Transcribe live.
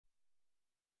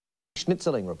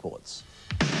Schnitzeling reports.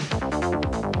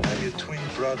 I'm your twin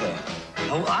brother.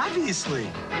 Oh, obviously.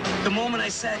 The moment I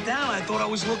sat down, I thought I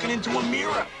was looking into a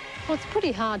mirror. Well, it's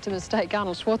pretty hard to mistake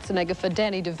Arnold Schwarzenegger for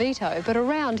Danny DeVito, but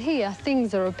around here,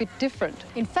 things are a bit different.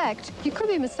 In fact, you could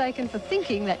be mistaken for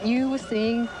thinking that you were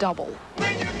seeing double.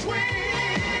 When you're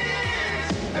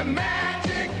twins, the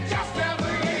magic just never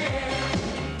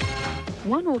ends.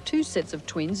 1 or 2 sets of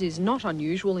twins is not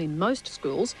unusual in most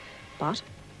schools, but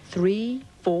 3,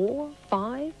 4,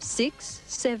 5, 6,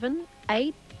 7,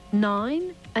 8,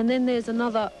 9, and then there's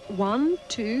another 1,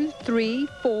 2, 3,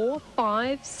 4,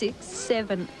 5, 6,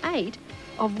 7, 8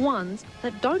 of ones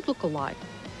that don't look alike,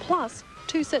 plus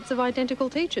 2 sets of identical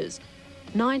teachers.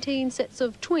 19 sets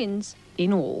of twins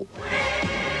in all.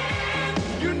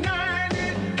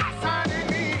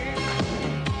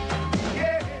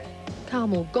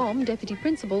 Carmel Gom, Deputy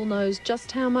Principal, knows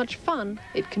just how much fun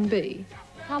it can be.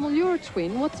 Carmel, you're a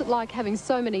twin. What's it like having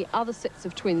so many other sets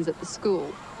of twins at the school?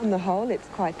 On the whole, it's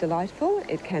quite delightful.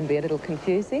 It can be a little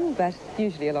confusing, but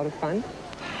usually a lot of fun.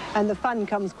 And the fun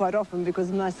comes quite often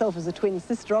because myself, as a twin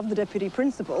sister of the Deputy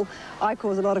Principal, I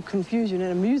cause a lot of confusion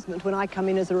and amusement when I come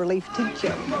in as a relief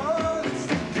teacher.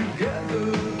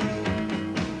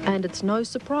 And it's no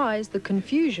surprise the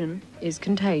confusion is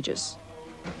contagious.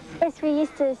 Yes, we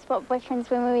used to swap boyfriends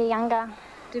when we were younger.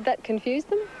 Did that confuse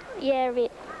them? Yeah, a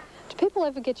bit. Do people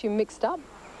ever get you mixed up?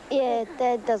 Yeah,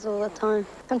 Dad does all the time.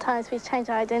 Sometimes we change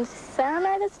our identity. Say, oh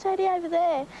no, that's Jodie over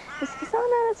there. He says, oh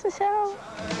no, that's Michelle.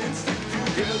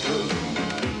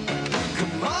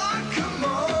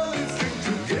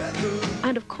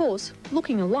 And of course,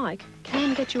 looking alike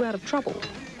can get you out of trouble.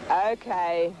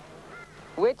 OK.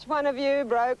 Which one of you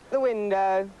broke the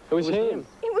window? It was him.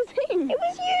 It was him. It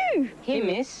was you. Him,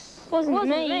 miss. Wasn't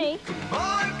me.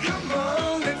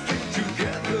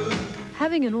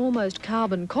 Having an almost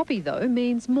carbon copy, though,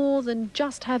 means more than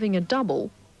just having a double.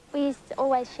 We used to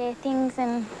always share things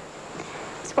and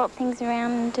swap things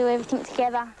around and do everything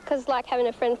together. Because it's like having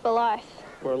a friend for life.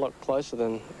 We're a lot closer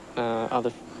than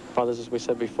other brothers, as we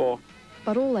said before.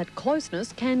 But all that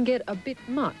closeness can get a bit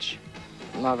much.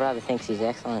 My brother thinks he's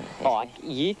excellent. Oh,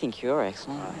 you think you're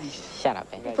excellent? Shut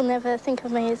up, Ben. People never think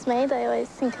of me as me, they always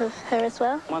think of her as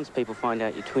well. Once people find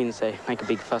out you're twins, they make a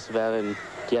big fuss about it and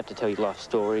you have to tell your life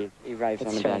story. He raves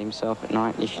on about himself at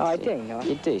night. You should I see. do, no?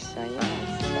 You do, so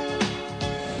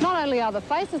yeah. Not only are the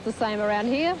faces the same around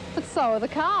here, but so are the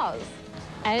cars.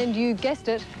 And you guessed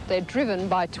it, they're driven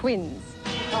by twins.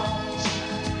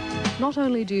 Not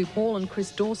only do Paul and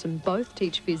Chris Dawson both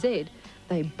teach phys ed,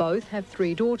 they both have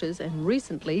 3 daughters and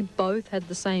recently both had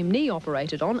the same knee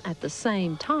operated on at the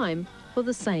same time for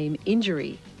the same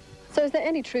injury. So is there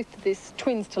any truth to this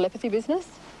twins telepathy business?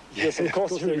 Yes, of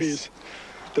course there is.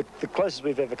 The closest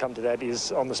we've ever come to that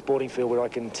is on the sporting field, where I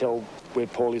can tell where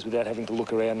Paul is without having to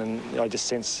look around, and I just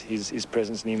sense his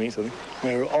presence near me, sort of.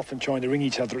 We're often trying to ring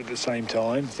each other at the same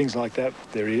time, things like that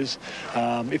there is.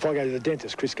 If I go to the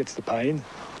dentist, Chris gets the pain.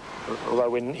 Although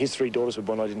when his 3 daughters were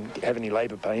born, I didn't have any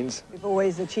labour pains. We've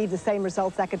always achieved the same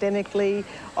results academically.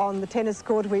 On the tennis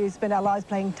court, we spend our lives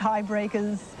playing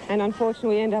tiebreakers. And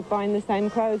unfortunately, we end up buying the same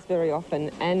clothes very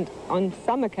often, and on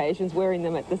some occasions, wearing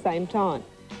them at the same time.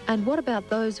 And what about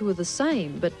those who are the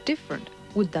same but different?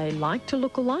 Would they like to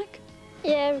look alike?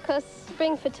 Yeah, because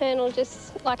being fraternal,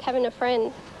 just like having a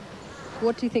friend.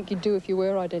 What do you think you'd do if you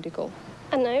were identical?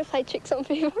 I don't know, play tricks on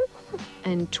people.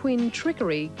 And twin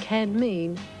trickery can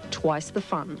mean twice the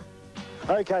fun.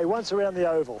 OK, once around the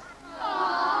oval.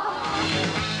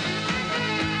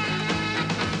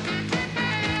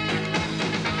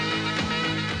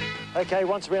 OK,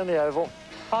 once around the oval.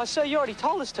 Oh, so you already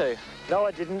told us to? No,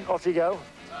 I didn't. Off you go.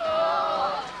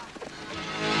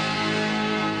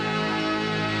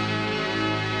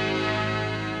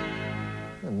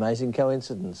 Amazing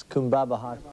coincidence. Coombabah High.